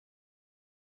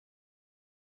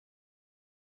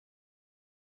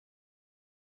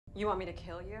You want me to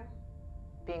kill you?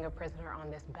 Being a prisoner on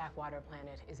this backwater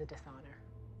planet is a dishonor.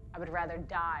 I would rather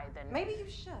die than... Maybe you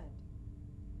should.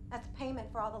 That's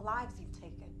payment for all the lives you've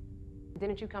taken.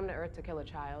 Didn't you come to Earth to kill a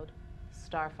child?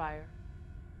 Starfire?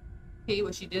 Hey,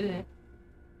 what she didn't.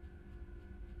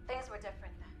 Things were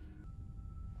different then.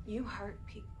 You hurt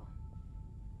people.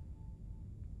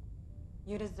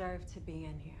 You deserve to be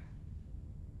in here.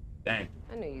 Dang.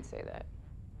 I knew you'd say that.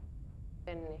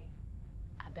 Didn't he?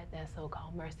 I bet that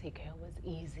so-called mercy kill was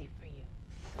easy for you.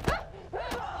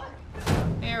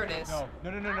 There it is. No.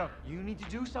 You need to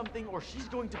do something or she's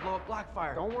going to blow up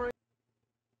Blackfire. Don't worry.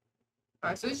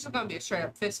 Alright, so it's just gonna be a straight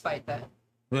up fist fight then.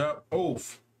 Yep.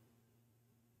 Oof.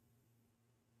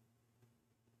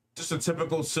 Just a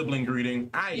typical sibling greeting.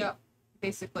 Aye. Yep,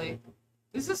 basically.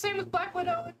 It's the same with Black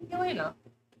Widow and Yelena.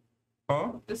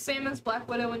 Huh? The same as Black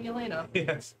Widow and Yelena.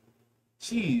 Yes.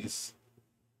 Jeez.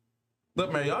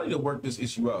 Look, man, y'all need to work this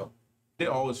issue out.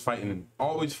 They're always fighting.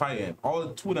 Always fighting. All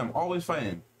the two of them always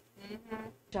fighting.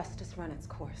 Justice run its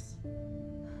course.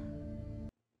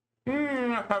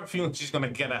 I have a feeling she's gonna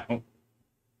get out.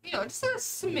 You know, just a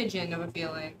smidgen of a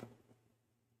feeling.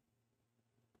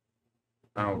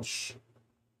 Ouch.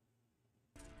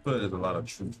 But there's a lot of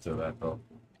truth to that, though.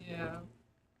 Yeah.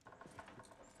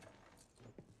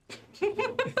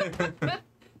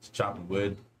 It's chopping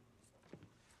wood.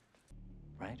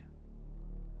 Right?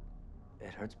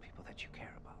 It hurts people that you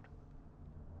care about.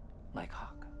 Like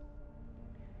Hawk.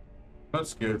 Not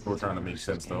scarecrow trying to make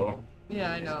sense, though.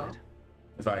 Yeah, I know.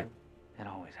 It's like... It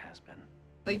always has been.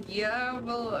 Like, yeah,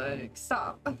 well,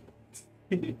 stop.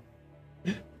 Is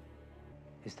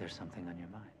there something on your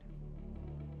mind?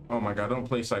 Oh my god, don't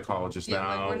play psychologist Yeah,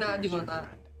 now. like, we're not doing that.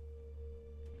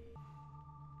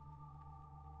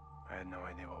 I had no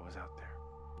idea what was out there.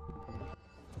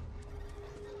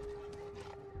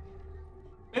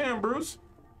 Damn, Bruce.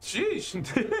 Sheesh.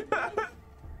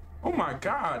 Oh my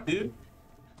god, dude.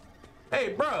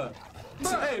 Hey, bruh.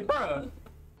 Hey, bruh.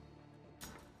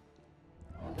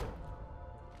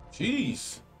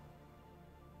 Jeez.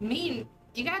 I mean,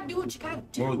 you gotta do what you gotta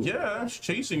do. Well, yeah, she's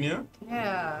chasing you.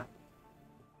 Yeah.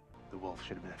 The wolf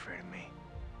should have been afraid of me.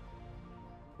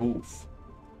 Oof.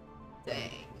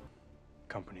 Dang.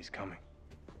 Company's coming.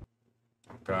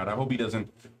 God, I hope he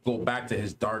doesn't go back to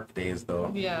his dark days,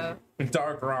 though. Yeah.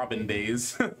 Dark Robin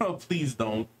days. Oh, please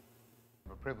don't.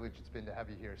 A privilege it's been to have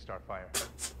you here, Starfire.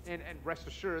 and rest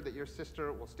assured that your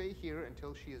sister will stay here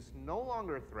until she is no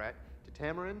longer a threat to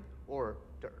Tamarin or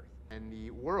to Earth. And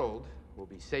the world will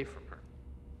be safe from her.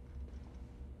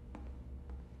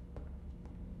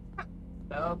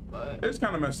 No, but... It's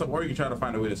kind of messed up. Or you can try to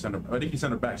find a way to send her. Or if you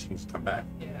send her back, she can just come back.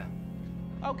 Yeah.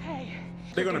 Okay.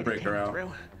 They're gonna break her out.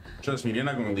 Trust me, they're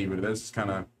not gonna leave her. That's kind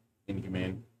of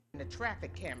inhumane. The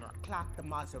traffic camera clocked the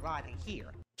Maserati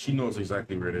here. She knows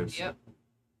exactly where it is. Yep.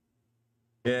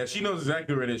 Yeah, she knows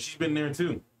exactly where it is. She's been there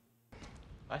too.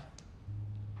 What?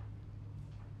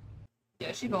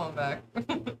 Yeah, she's going back.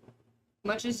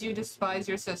 Much as you despise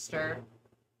your sister.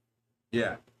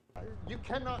 Yeah. You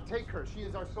cannot take her. She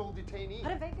is our sole detainee.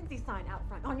 Put a vacancy sign out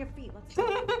front. On your feet. Let's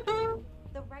go.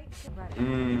 The right to right.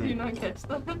 Did you not catch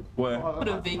that? What? Put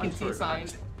a vacancy sign.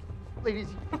 Ladies.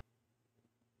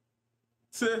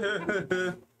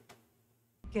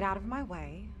 Get out of my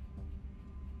way,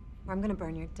 or I'm gonna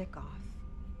burn your dick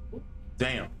off.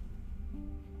 Damn.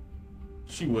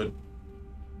 She would.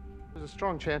 There's a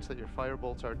strong chance that your fire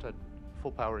bolts aren't at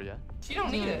full power yet. She don't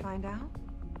Do you need wanna it. find out?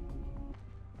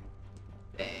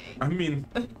 Dang. I mean,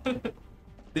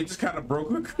 they just kind of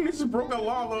broke. They just broke a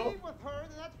law, though. With her,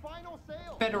 then that's final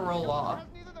sale. Federal law. Has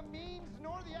neither the means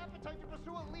nor the appetite to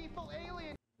pursue a lethal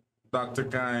alien. Dr.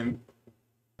 Kine.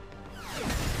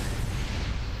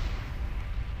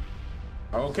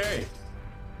 Okay.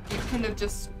 You could have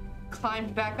just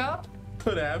climbed back up.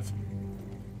 Could have.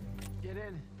 Get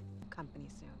in. Company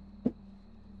soon.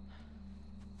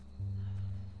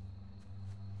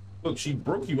 Look, she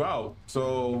broke you out,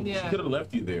 so she Yeah. could have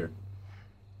left you there.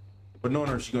 But knowing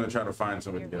her, she's gonna try to find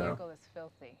somebody Your to get out. vehicle is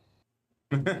filthy.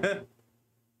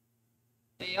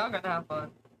 Yeah, y'all gonna have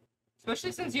fun.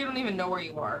 Especially since you don't even know where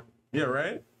you are. Yeah,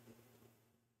 right?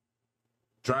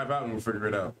 Drive out and we'll figure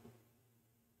it out.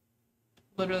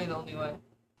 Literally the only way.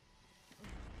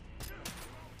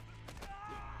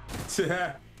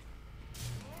 There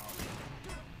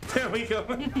we go.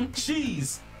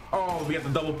 Jeez. Oh, we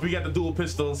got the dual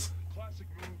pistols.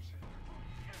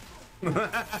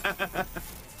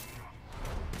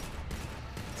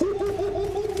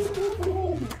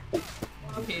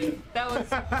 Okay, that was...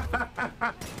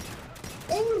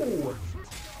 Oh!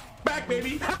 Back,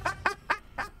 baby.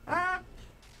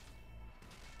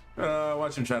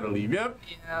 Watch him try to leave. Yep.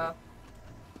 Yeah.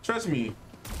 Trust me.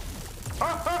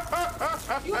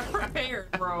 You were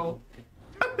prepared, bro.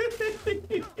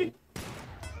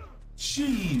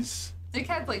 Jeez. Dick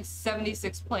had like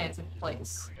 76 plans in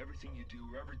place. Everything you do,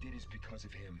 whoever did is because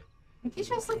of him. He's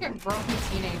just like a grumpy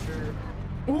teenager.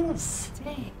 Oof.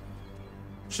 Dang.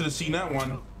 Should have seen that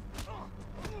one.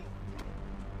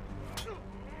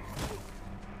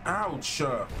 Ouch.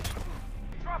 Well,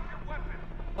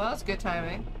 that's good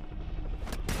timing.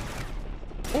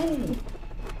 Ooh.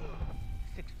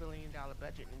 $6 billion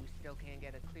budget and we still can't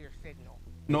get a clear signal.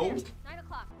 Nope. 9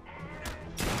 o'clock.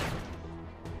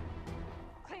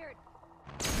 Cleared.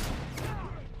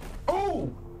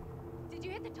 Oh. Did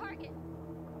you hit the target?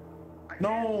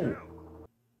 No.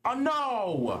 Oh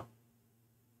no.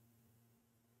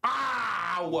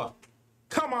 Ow.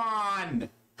 Come on.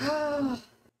 Of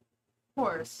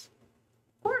course.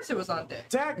 Of course it was on Dick.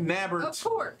 Dag Of Nabbert.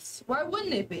 course. Why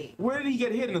wouldn't it be? Where did he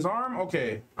get hit in his arm?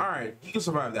 Okay. All right. He can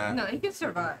survive that. No, he can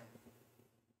survive.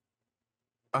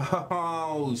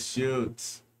 Oh,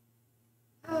 shoot.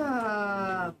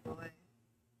 Ah, boy.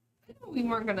 I knew we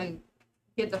weren't gonna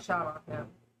get the shot on him.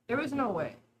 There was no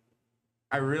way.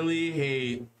 I really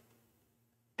hate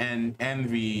and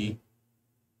envy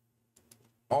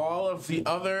all of the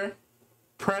other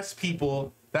press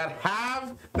people that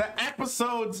have the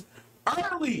episodes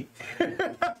early. I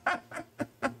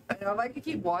know, if I could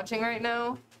keep watching right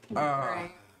now.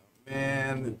 Right.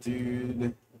 Man,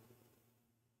 dude.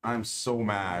 I'm so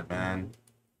mad, man.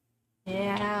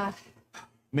 Yeah.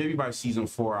 Maybe by season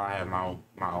 4 I have my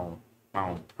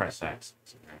own press access.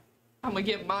 I'm gonna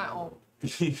get my own.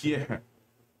 Yeah.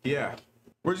 Yeah.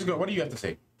 We're just going, what do you have to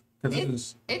say? 'Cause this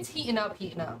is It's heating up.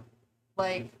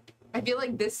 Like, I feel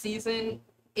like this season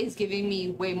is giving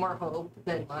me way more hope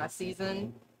than last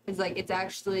season. It's like, it's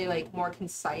actually like more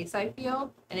concise, I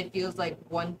feel, and it feels like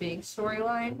one big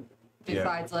storyline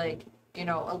besides like, you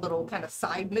know, a little kind of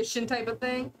side mission type of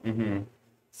thing. mm-hmm.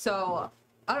 So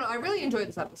I don't know, I really enjoyed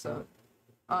this episode.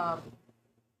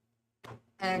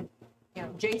 And you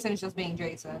know, Jason's just being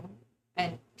Jason,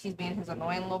 and he's being his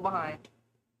annoying little behind.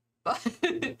 But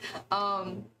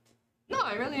no,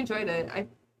 I really enjoyed it.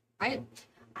 I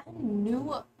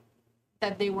knew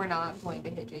that they were not going to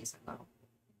hit Jason though.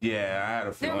 Yeah, I had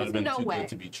a feeling it would have been no too way. good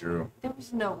to be true. There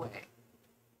was no way.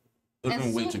 It would have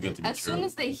been way too good to be As soon true.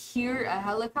 as they hear a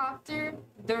helicopter,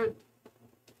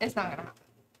 it's not gonna happen.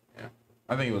 Yeah.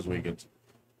 I think it was way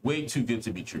too good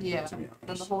to be true, Yeah. to be Then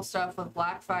honest. the whole stuff with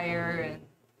Blackfire and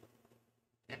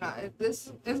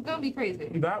this is gonna be crazy.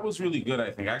 That was really good, I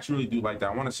think. I actually really do like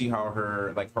that. I want to see how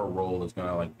her role is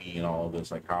gonna be in all of this,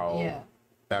 like how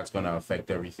that's gonna affect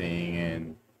everything,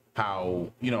 and how,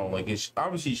 you know, like it's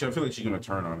obviously I feel like she's gonna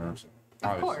turn on her. So,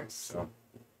 Of course. So,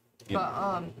 yeah.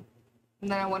 But and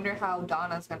then I wonder how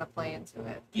Donna's gonna play into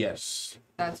it. Yes.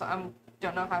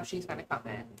 Don't know how she's gonna come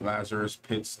in. Lazarus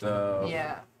pit stuff.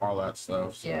 Yeah. All that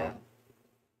stuff. So. Yeah.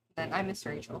 Then I miss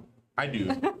Rachel. I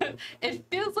do. It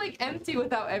feels like empty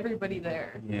without everybody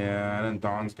there. Yeah, and then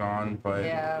Dawn's gone, but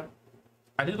Yeah.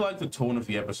 I did like the tone of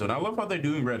the episode. I love how they're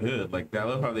doing Red Hood. Like, I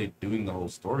love how they're doing the whole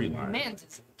storyline. Man's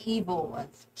is evil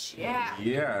as Jack.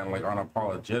 Yeah, and like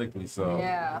unapologetically so.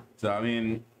 Yeah. So I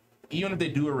mean, even if they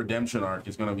do a redemption arc,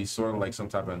 it's gonna be sort of like some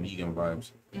type of Negan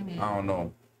vibes. Mm-hmm. I don't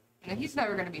know. And he's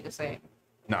never gonna be the same.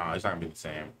 No, it's not gonna be the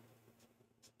same.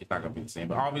 It's not gonna be the same.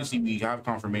 But obviously, we have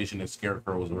confirmation that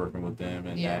Scarecrow was working with them,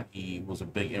 and that he was a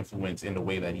big influence in the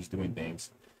way that he's doing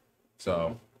things.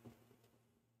 So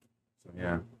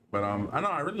yeah. But I know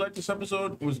I really liked this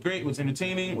episode. It was great. It was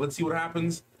entertaining. Let's see what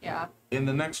happens. Yeah. In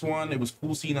the next one, it was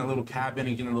cool seeing that little cabin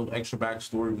and getting a little extra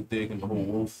backstory with Dick and the whole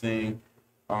wolf thing.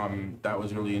 That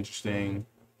was really interesting.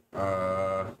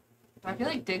 I feel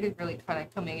like Dick is really kind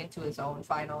of coming into his own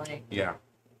finally. Yeah.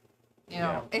 You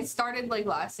know, it started like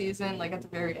last season, like at the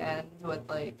very end with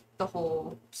like the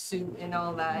whole suit and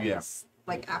all that. Yeah. His,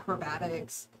 like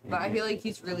acrobatics. But I feel like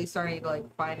he's really starting to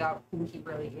like find out who he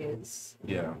really is.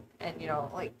 Yeah. And you know,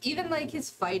 like even like his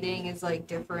fighting is like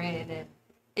different, and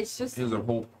it's just His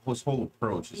whole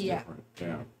approach is different.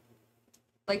 Yeah.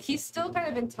 like he's still kind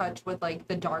of in touch with like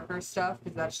the darker stuff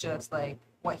because that's just like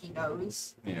what he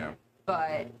knows. Yeah.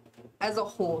 But as a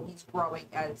whole, he's growing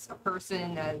as a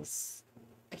person, as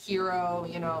a hero,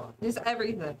 you know, just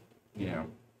everything. Yeah.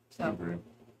 So I agree.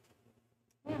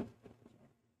 yeah.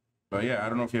 But yeah, I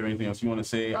don't know if you have anything else you want to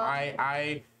say.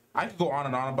 I could go on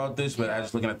and on about this, but I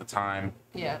just looking at the time.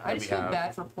 Yeah, I just feel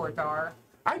bad for poor Gar.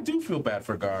 I do feel bad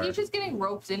for Gar. He's just getting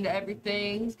roped into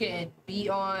everything. He's getting beat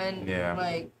on. Yeah.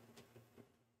 Like,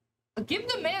 give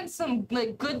the man some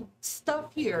like good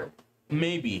stuff here.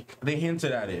 Maybe they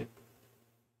hinted at it.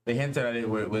 They hinted at it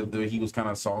where he was kind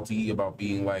of salty about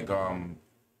being like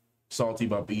salty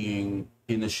about being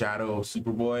in the shadow of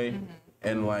Superboy,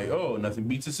 and like, oh, nothing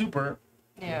beats a super.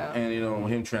 Yeah. And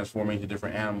him transforming into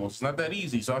different animals. It's not that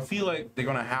easy. So I feel like they're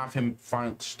gonna have him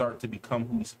start to become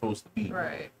who he's supposed to be.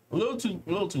 Right. A little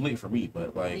too late for me,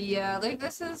 but like. Yeah, like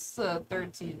this is the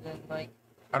third season. Like.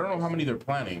 I don't know how many they're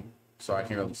planning, so I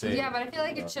can't really say. Yeah, but I feel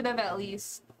like it should have at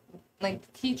least, like,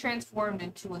 he transformed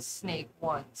into a snake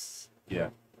once. Yeah.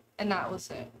 And that was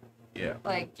it. Yeah.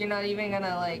 Like, you're not even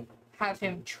gonna like have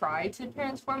him try to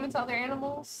transform into other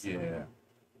animals. Yeah.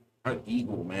 An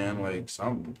eagle, man, like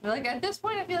some. Like at this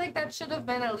point, I feel like that should have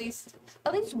been at least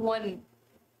one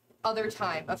other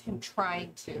time of him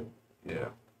trying to. Yeah.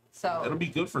 So it'll be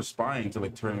good for spying to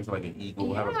like turn into like an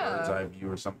eagle, have a bird's eye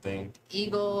view or something.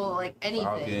 Eagle, like anything.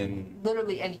 Falcon.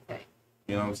 Literally anything.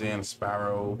 You know what I'm saying?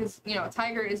 Sparrow. Because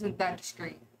tiger isn't that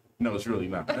discreet. No, it's really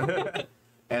not.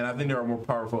 And I think there are more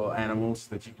powerful animals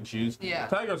that you can choose. Yeah.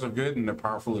 Tigers are good and they're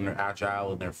powerful and they're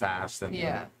agile and they're fast and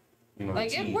yeah.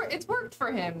 Like it's worked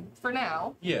for him for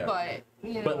now. Yeah. But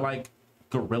But like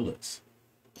gorillas.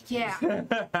 Yeah.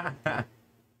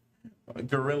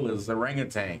 Gorillas,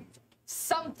 orangutan.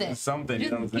 Something. You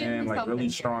know what I'm saying? Like really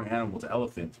strong animals,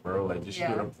 elephants, bro. Like just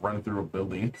straight up run through a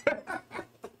building.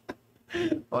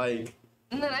 Like.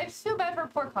 And then I just feel bad for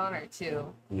poor Connor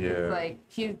too. Yeah. Like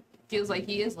he feels like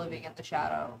he is living in the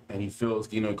shadow. And he feels,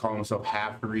 calling himself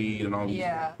half-breed and all these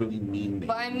really mean names.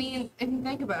 But I mean, if you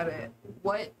think about it,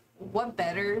 what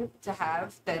better to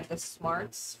have than the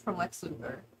smarts from Lex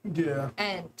Luthor? Yeah.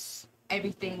 And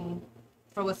everything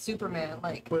with Superman,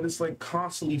 like. But it's like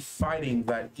constantly fighting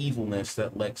that evilness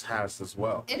that Lex has as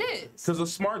well. It is. Because the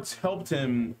smarts helped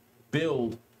him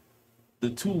build the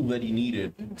tool that he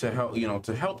needed to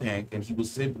help Hank, and he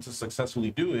was able to successfully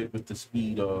do it with the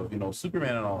speed of,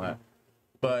 Superman and all that.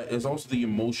 But it's also the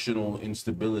emotional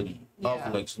instability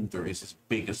of Lex Luthor is his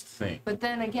biggest thing. But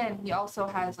then again, he also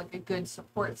has like a good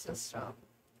support system.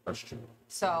 That's true.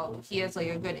 So he has like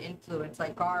a good influence.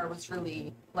 Like Gar was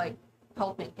really like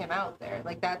helping him out there.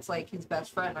 Like that's like his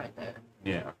best friend right there.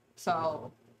 Yeah.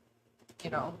 So,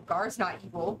 Gar's not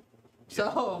evil. Yeah.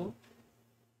 So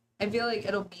I feel like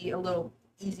it'll be a little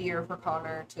easier for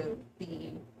Connor to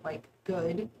be like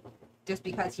good just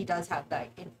because he does have that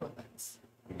influence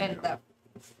and that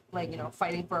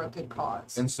fighting for a good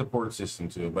cause. And support system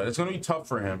too. But it's gonna be tough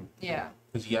for him. Yeah.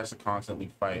 Because he has to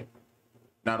constantly fight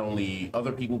not only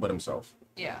other people but himself.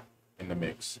 Yeah. In the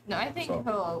mix. No, I think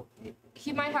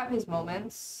he might have his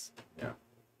moments. Yeah.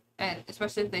 And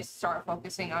especially if they start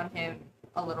focusing on him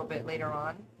a little bit later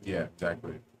on. Yeah,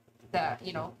 exactly. That,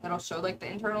 it'll show like the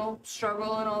internal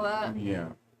struggle and all that. Yeah.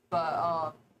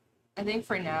 But I think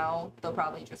for now they'll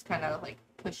probably just kind of like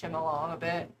push him along a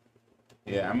bit.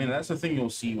 Yeah, I mean that's the thing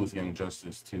you'll see with Young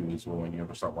Justice too, is when you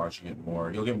ever start watching it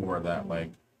more, you'll get more of that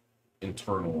like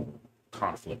internal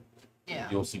conflict. Yeah.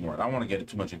 You'll see more. I don't want to get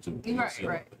too much into it.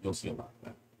 You'll see a lot of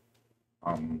that.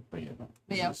 But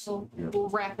yeah. We'll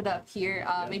wrap it up here.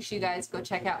 Make sure you guys go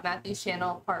check out Matthew's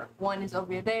channel. Part 1 is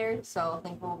over there, so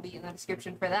link will be in the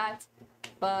description for that.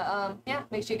 But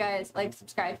make sure you guys like,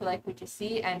 subscribe if you like what you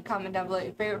see, and comment down below what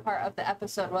your favorite part of the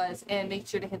episode was, and make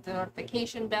sure to hit the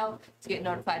notification bell to get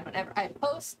notified whenever I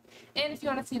post. And if you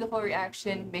want to see the full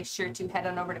reaction, make sure to head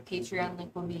on over to Patreon.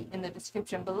 Link will be in the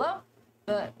description below.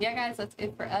 But yeah, guys, that's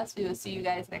it for us. We will see you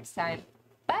guys next time.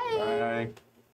 Bye. Bye.